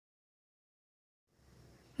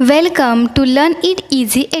Welcome to Learn It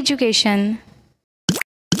Easy Education.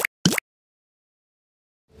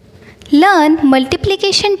 Learn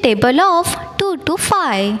multiplication table of 2 to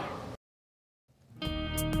 5.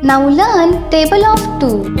 Now learn table of 2.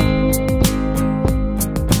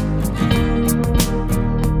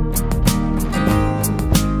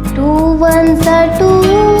 2 ones are 2.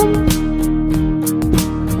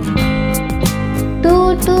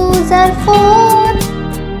 2 twos are 4.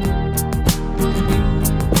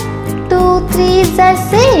 2 threes are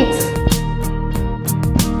 6.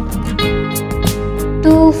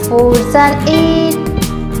 2 fours are 8.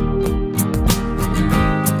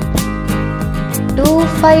 2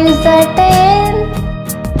 fives are 10.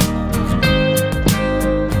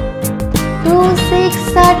 2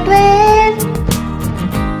 sixes are 12.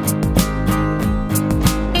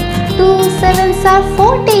 2 sevens are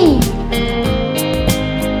 14.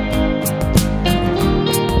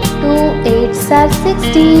 2 eights are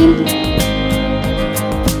 16.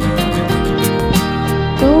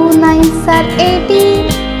 2 nines are 18.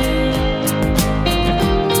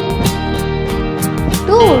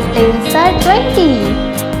 2 tens are 20.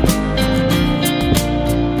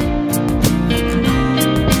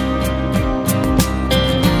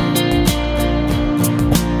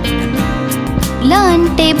 Learn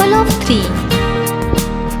table of 3.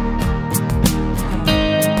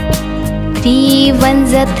 3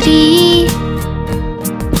 ones are 3.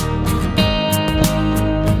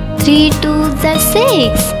 3 twos are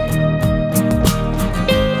 6.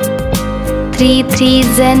 3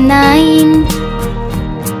 threes are 9.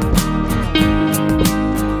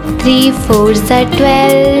 3 fours are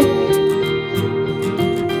 12.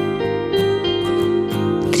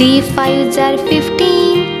 3 fives are 15.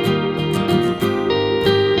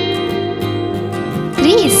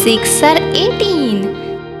 3 sixes are 18.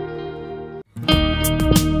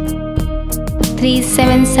 3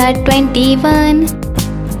 sevens are 21.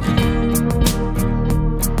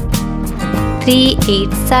 3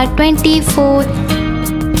 eights are 24.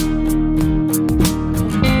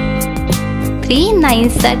 3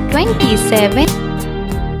 nines are 27.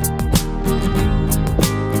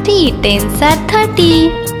 3 tens are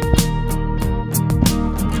 30.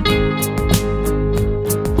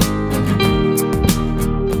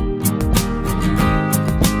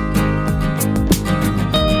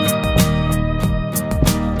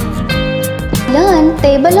 Learn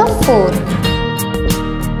table of 4.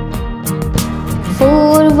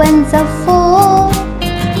 4 ones are 4.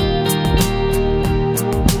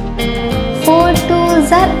 4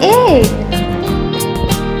 twos are 8.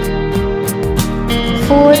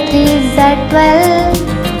 4 threes are 12.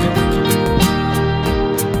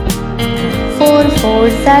 4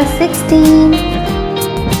 fours are 16.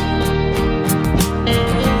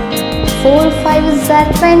 4 fives are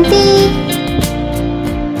 20.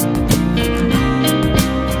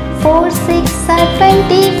 4 sixes are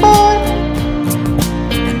 24.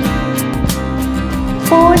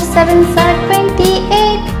 4 sevens are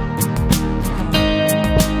 28.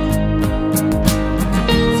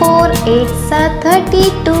 4 eights are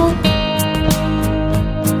 32.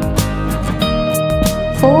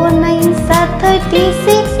 4 nines are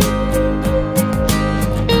 36.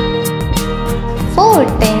 4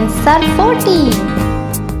 tens are 40.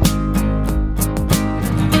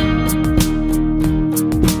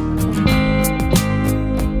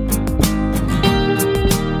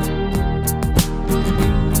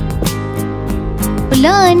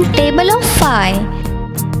 Learn table of 5.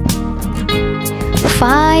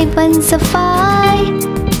 5 ones are 5.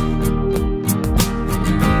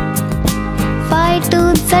 5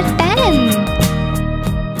 twos are 10.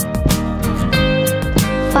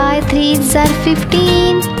 5 threes are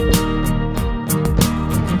 15.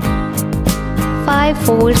 5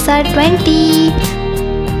 fours are 20.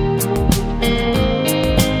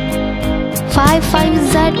 5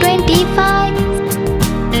 fives are 25.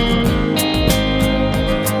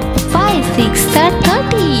 5 sixes are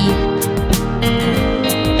 30.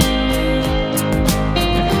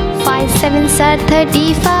 5 sevens are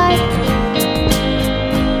 35.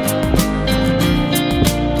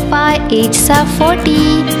 5 eights are 40.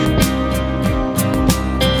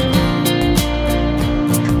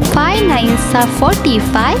 5 nines are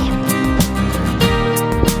 45.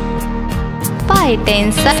 5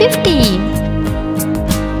 tens are 50.